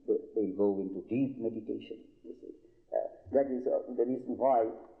again he'll go into deep meditation, you see. That is the reason why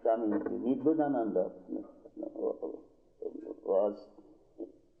Swami Vedanta was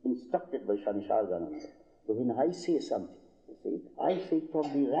instructed by Swami Aseshananda. So when I say something, you see, I say it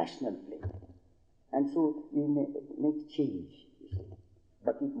from the rational plane. And so you make change, you see.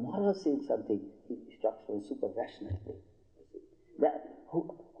 But if Maharaj says something, he instructs from a super rational plane. You see.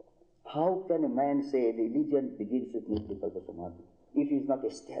 How can a man say religion begins with Nirvikalpa Samadhi if he is not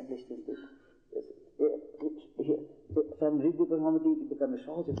established in this? From Nirvikalpa Samadhi it becomes a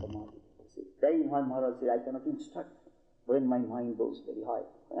Sahaja Samadhi. Then Maharaj said, I cannot instruct when my mind goes very high.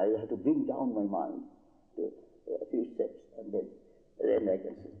 I have to bring down my mind to a few steps, and then I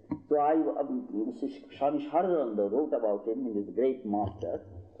can see. So Swami Aseshananda wrote about him in his great master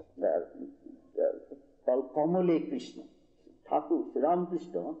called Kamale Krishna. Thakur Sri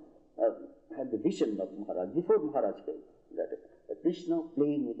Ramakrishna had the vision of Maharaj before Maharaj came, that Krishna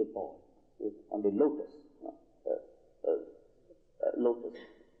playing with a ball on the lotus. Lotus.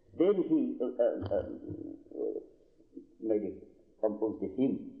 Then he composed a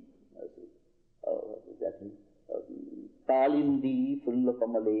hymn. What is that hymn? Talindi Fulla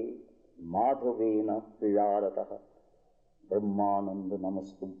Kamale Madhavena Priyarataha Brahmananda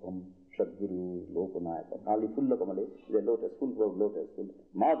Namastubham Sadguru Lokanayaka. Tali Fulla Kamale is a lotus, full of lotus.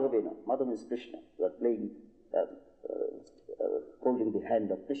 Madhavena, Madhav is Krishna. You are playing, holding the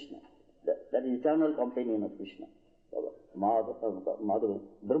hand of Krishna. That is eternal companion of Krishna. Madhav,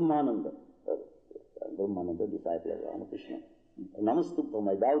 Brahmananda, Brahmananda, disciple of Ramakrishna. Namastubham,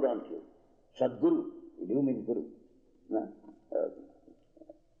 I bow down to you. Sadguru, illumined Guru.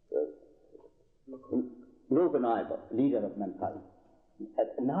 Lokanayaka, leader of mankind.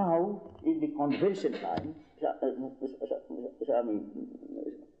 Now, in the convention time, Swami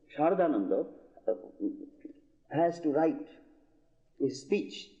Aseshananda has to write his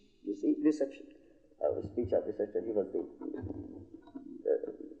speech, you see, reception. Speech of reception, he was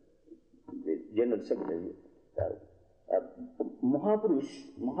the general secretary. Mahapurush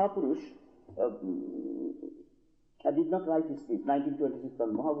I did not write his speech, 1926,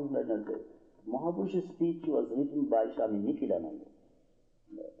 on Mahapurush's speech was written by Swami Nikhilananda.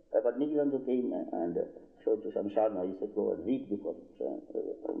 But Nikhilananda came and showed to Swami Aseshananda. He said, go and read before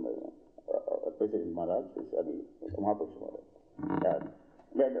President Maharaj, Swami Mahapurush Maharaj.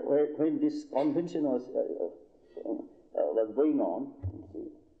 Then when this convention was going on,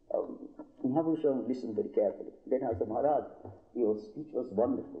 Mahapurush listened very carefully. Then I said, Maharaj, your speech was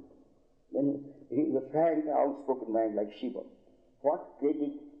wonderful. Then he is a frank, outspoken man like Shiva. What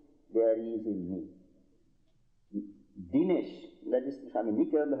credit there is in me? Dinesh, that is Swami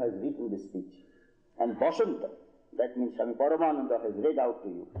Nikhilananda, has written this speech. And Basanta, that means Swami Paramananda, has read out to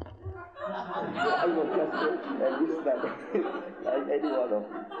you. I was just this like anyone of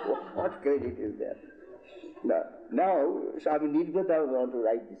what credit is there? Now Swami Nirvata want to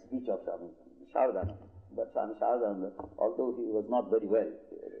write the speech of Swami Aseshananda. But Swami Aseshananda, although he was not very well,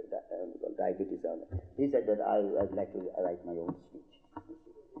 diabetes, he said that I'd like to write my own speech.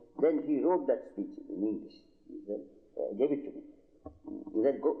 Then he wrote that speech in English. He said, gave it to me. He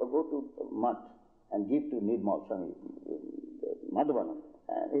said, go to Math and give to Nirmal Swami Madhavana.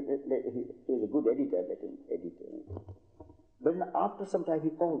 And he is a good editor, let him edit. But after some time he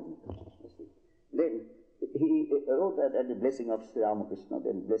called me. Then he wrote that the blessing of Sri Ramakrishna,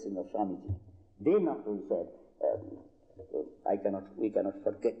 then blessing of Swamiji. Then after he said, we cannot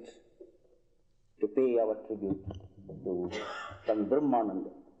forget to pay our tribute to Swami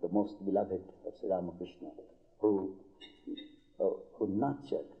Brahmananda, the most beloved of Sri Ramakrishna, who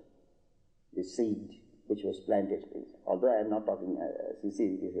nurtured the seed which was planted. Although I am not talking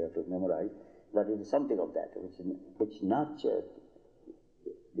CC, you have to memorize, but it is something of that, which nurtured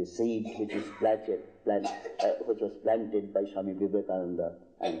the seed which is which was planted by Swami Vivekananda,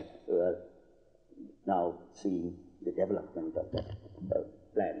 and we are now seeing the development of that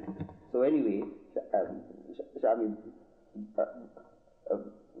plant. So anyway, Swami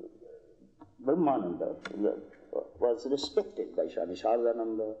Brahmananda was respected by Swami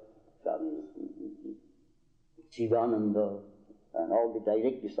Aseshananda, Swami Shivananda, and all the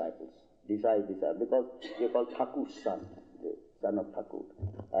direct disciples, because they call Thakur's son, the son of Thakur.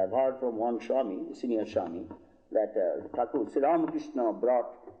 I have heard from one Swami, the senior Swami, that Thakur, Sri Ramakrishna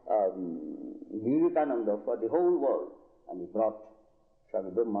brought Vivekananda for the whole world, and he brought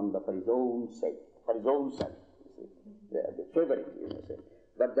Swami Brahmananda for his own sake, for his own son, you see, the favorite, you know, say.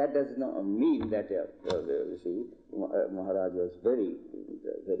 But that does not mean that, you see, Maharaj was very,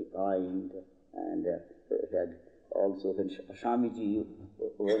 very kind, and had also, when Swamiji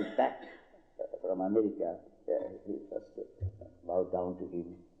went back from America, he first bowed down to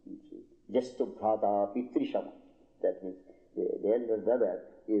him. Jasto bhrata pitrishama. That means the elder brother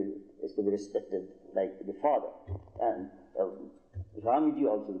is to be respected like the father. And Swamiji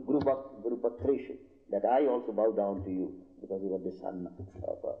also, Guru Patreshu, that I also bow down to you, because you are the son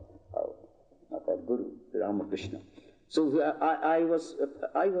of our Guru, Ramakrishna. So I was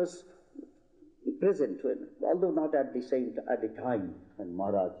present when, although not at the time when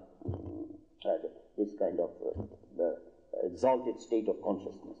Maharaj had this kind of exalted state of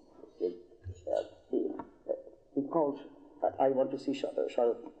consciousness. He called, I want to see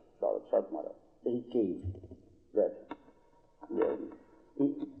Sharat Maharaj. Then he came. That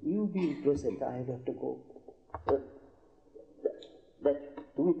you being present, I have to go.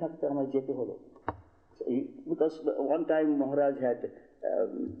 That tumi thakte amar jete holo. Because one time Maharaj had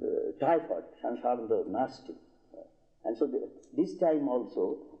typhoid, Swami Aseshananda nursed him. And so this time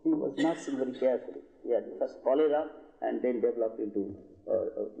also, he was nursing very carefully. He had first cholera and then developed into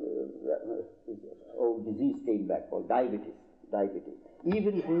old disease came back called diabetes.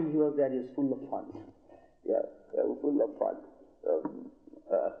 Even when he was there, he was full of fun. Full of fun.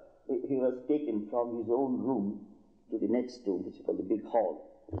 He was taken from his own room to the next room, which is called the big hall.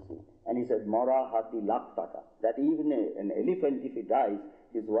 And he said, Mara hati lakh taka. That even an elephant, if he dies,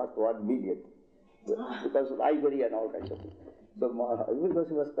 is worth 1 million. Because of ivory and all kinds of things. So, because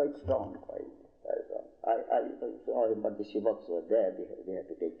he was quite strong, I saw him, but the Shivaks were there, they had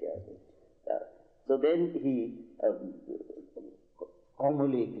to take care of him. So then he,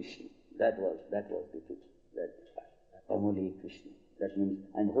 Kamale Krishna, that was the truth. That Kamale Krishna. That means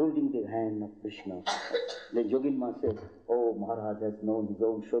I'm holding the hand of Krishna. Then Yogin said, oh, Maharaj has known his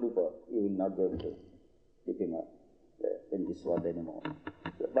own Swarupa, you will not be able to keep him up in this world anymore.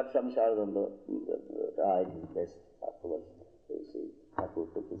 But Swami Aseshananda tried his best afterwards. You see, Thakur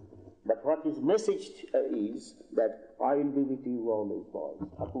took him. But what his message is that I will be with you always, boys.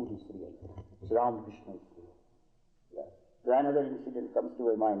 Thakur is real. Sri Ramakrishna is real. So another incident comes to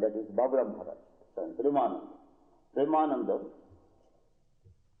my mind, that is Babra Maharaj, Swami Premananda.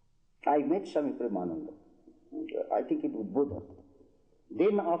 I met Swami Premananda. I think it was Buddha.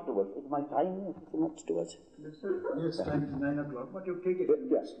 Then afterwards, is my time too much to us? Yes, time is 9 o'clock, but you take it.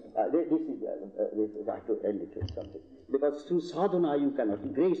 Yes, this is I have to end it with something. Because through sadhana you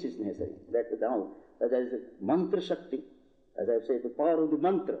cannot, grace is necessary. That now, there is a mantra shakti, as I have said, the power of the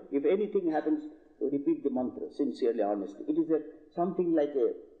mantra. If anything happens, repeat the mantra, sincerely, honestly. It is something like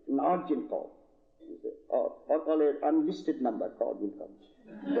an urgent call. Or call an unlisted number, call will come.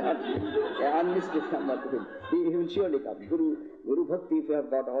 An unlisted number to him. He will surely come. Guru Bhakti, if you have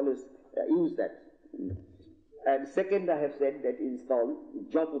got always, use that. And second, I have said that is called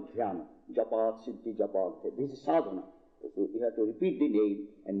Japudhyana. Japa, Siddhi, Japa. This is sadhana. So you have to repeat the name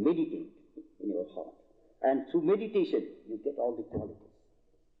and meditate in your heart. And through meditation, you get all the qualities.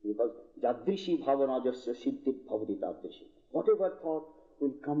 Because Jadrishi Bhavana Jasya Siddhi Bhavati Tadrishi. Whatever thought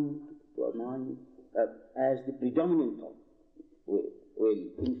will come to our mind as the predominant thought will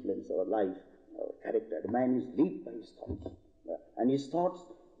influence our life, our character. The man is led by his thoughts. And his thoughts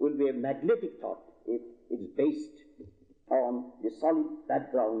will be a magnetic thought if it is based on the solid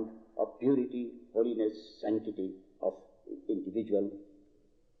background of purity, holiness, sanctity of individual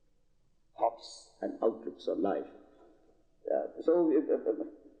thoughts and outlooks of life. So,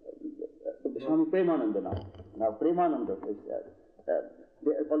 Swami Premananda now Premananda is,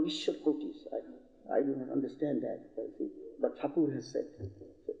 they are called Ishwar Kotis. I do not understand that. But Thakur has said,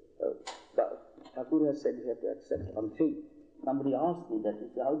 Thakur has said we have to accept on faith. Somebody asked me that,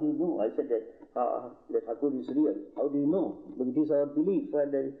 how do you know? I said that Thakur is real. How do you know? But it is our belief. Where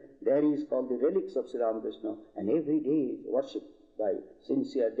there is called the relics of Sri Ramakrishna, and every day is worshipped by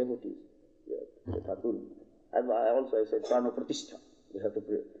sincere devotees. Thakur. I also said Prana Pratishtha. We have to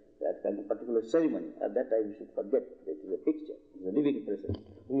pray that kind of particular ceremony. At that time we should forget that it is a picture, it is a living presence.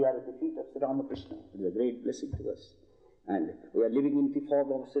 We are at the feet of Sri Ramakrishna. It is a great blessing to us. And we are living in the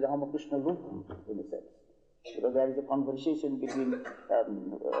form of Sri Ramakrishna Rupa, in a sense. Because there is a conversation between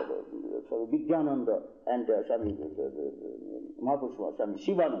Swami Vidyananda and Swami Mahapurush, Swami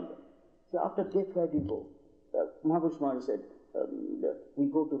Shivananda. So after death, where do you go? Mahapurush Maharaj said, we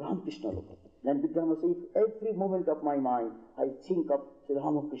go to Ramakrishna Loka. Then Vikrama said, every moment of my mind, I think of Sri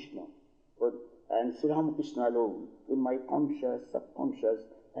Ramakrishna. And Sri Ramakrishna alone, in my conscious, subconscious,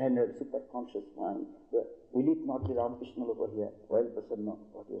 and superconscious mind. Will it not be Ramakrishna over here? Well, Prasanna,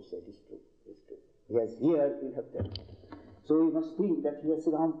 what you have said is true. Is true. Yes, here we have that. So we must think that here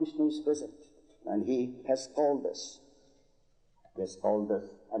Sri Ramakrishna is present, and he has called us. He has called us,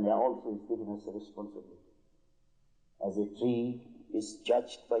 and he also is giving us a responsibility. As a tree is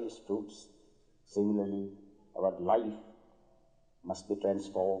judged by its fruits, similarly, our life must be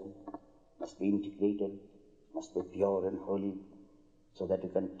transformed, must be integrated, must be pure and holy, so that you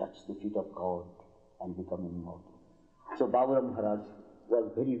can touch the feet of God and become immortal. So Baburam Maharaj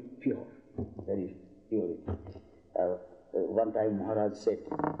was very pure, very pure. One time Maharaj said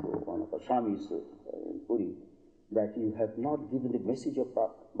to one of our Swamis in Puri, that you have not given the message of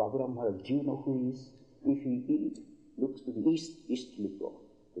Baburam Maharaj. Do you know who he is? If he looks to the east, east will be pure.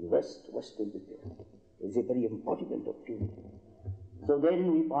 To the west, west will be pure. It is a very embodiment of purity. So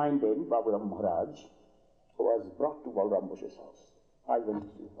then we find then Baburam Maharaj was brought to Balram Boshe's house. I went to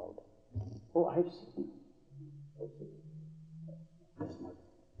see Balram. Oh, I have seen him. Yes, mother.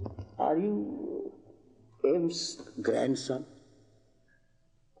 Are you M's grandson?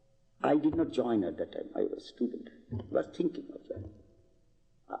 I did not join at that time. I was a student. I was thinking of that.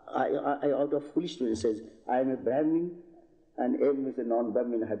 I out of foolishness says, I am a Brahmin and M is a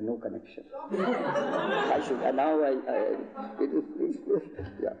non-Brahmin. I have no connection. I should. And now I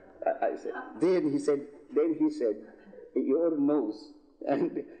said. Then he said, your nose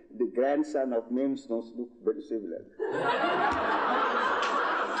and the grandson of Mem's nose look very similar.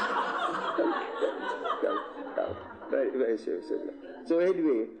 Very, very similar. So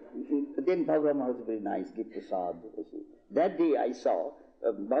anyway, then Baburam Maharaj was very nice, give prasad. That day I saw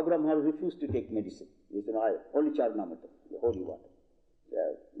Baburam Maharaj refused to take medicine. He said, only Charanamrita, the holy water.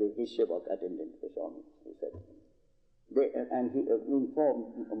 His Sevak attendant, Swami, he said. And he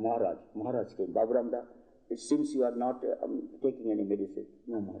informed Maharaj. Maharaj came, Baburamda, it seems you are not taking any medicine.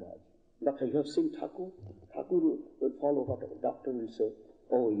 No, Maharaj. Doctor, you have seen Thakur? Thakur will follow whatever. Doctor will say,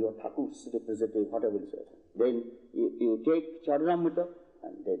 oh, you are Thakur's representative, whatever will say. Then you take Charanamrita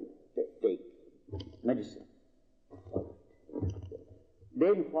and then take medicine.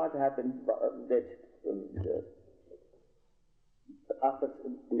 Then what happened that after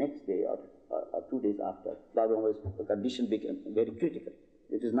next day or 2 days after, Baburam's condition became very critical.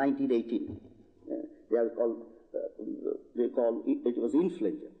 It is 1918. They call it was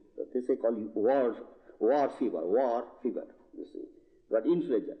influenza. They call it war fever, you see. But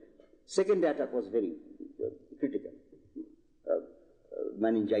influenza. Second attack was very critical.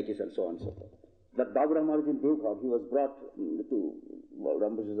 Meningitis and so on and so forth. But Baburam Maharaj in Devghar, he was brought to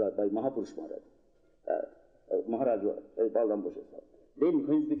Rambhajasa by Mahapurush Maharaj. Balram Boshe's. Then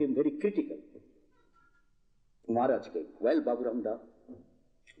when it became very critical, Maharaj came. Well, Baburam Da,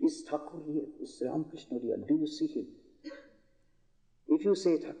 is Thakur here? Is Ramakrishna here? Do you see him? If you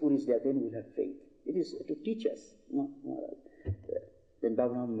say Thakur is there, then we will have faith. It is to teach us. No, Maharaj. Then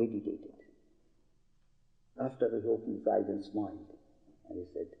Baburam meditated. After he opened his eyes and smiled, and he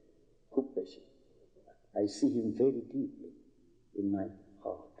said, Kuppeshi, I see him very deeply in my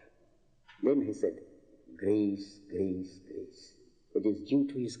heart. Then he said, grace, grace, grace. It is due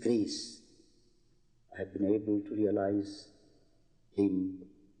to his grace I have been able to realize him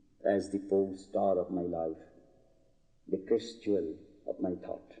as the pole star of my life, the crest jewel of my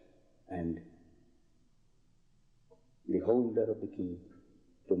thought, and the holder of the key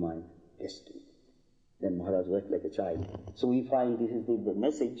to my destiny. Then Maharaj wept like a child. So we find this is the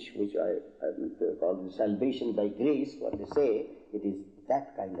message which I call salvation by grace. What they say, it is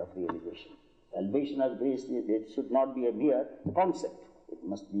that kind of realization. Salvation of grace, it should not be a mere concept. It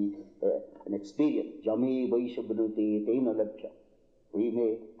must be an experience. Jame vaishabhanute tena labhya. We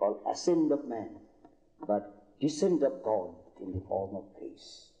may call ascent of man, but descent of God in the form of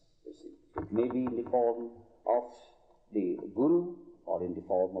grace. You see, it may be in the form of the Guru or in the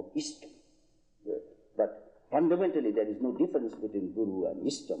form of Ishtam. But fundamentally there is no difference between Guru and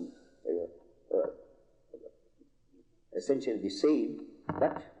Ishtam. Essentially the same,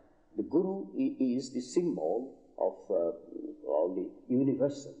 but the Guru is the symbol of all the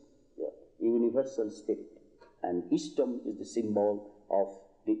universal spirit, and Ishtam is the symbol of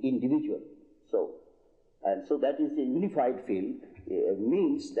the individual. So that is the unified field.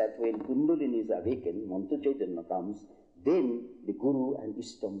 Means that when Kundalini is awakened, Mantra Chaitanya comes, then the Guru and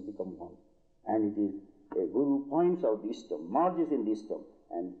Ishtam become one. And it is Guru points out the Ishtam, merges in the Ishtam,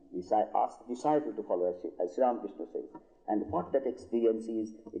 and asks the disciple to follow, as Sri Ramakrishna says. And what that experience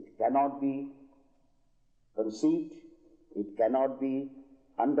is, it cannot be conceived, it cannot be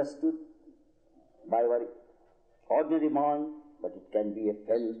understood by our ordinary mind, but it can be a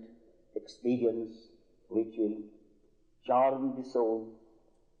felt experience which will charm the soul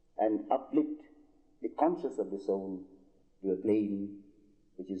and uplift the conscience of the soul to a plane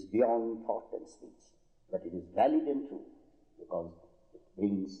which is beyond thought and speech. But it is valid and true because it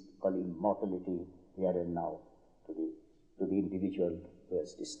brings immortality here and now to the individual who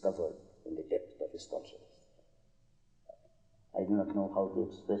has discovered in the depth of his consciousness. I do not know how to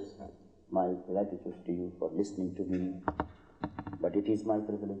express my gratitude to you for listening to me, but it is my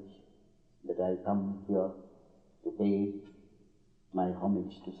privilege that I come here to pay my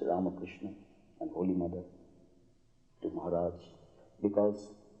homage to Sri Ramakrishna and Holy Mother, to Maharaj, because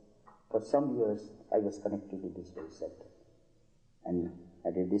for some years I was connected with this very center. And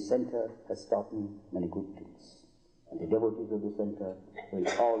this center has taught me many good things. And the devotees of the center will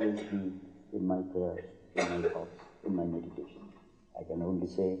always be in my prayers, in my thoughts, in my meditation. I can only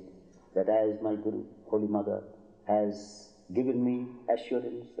say that as my Guru, Holy Mother, has given me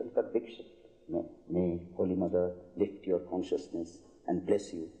assurance and conviction, may Holy Mother lift your consciousness and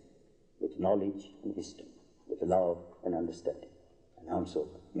bless you with knowledge and wisdom, with love and understanding. And also,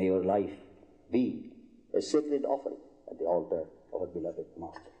 may your life be a sacred offering at the altar of our beloved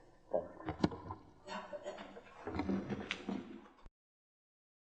Master.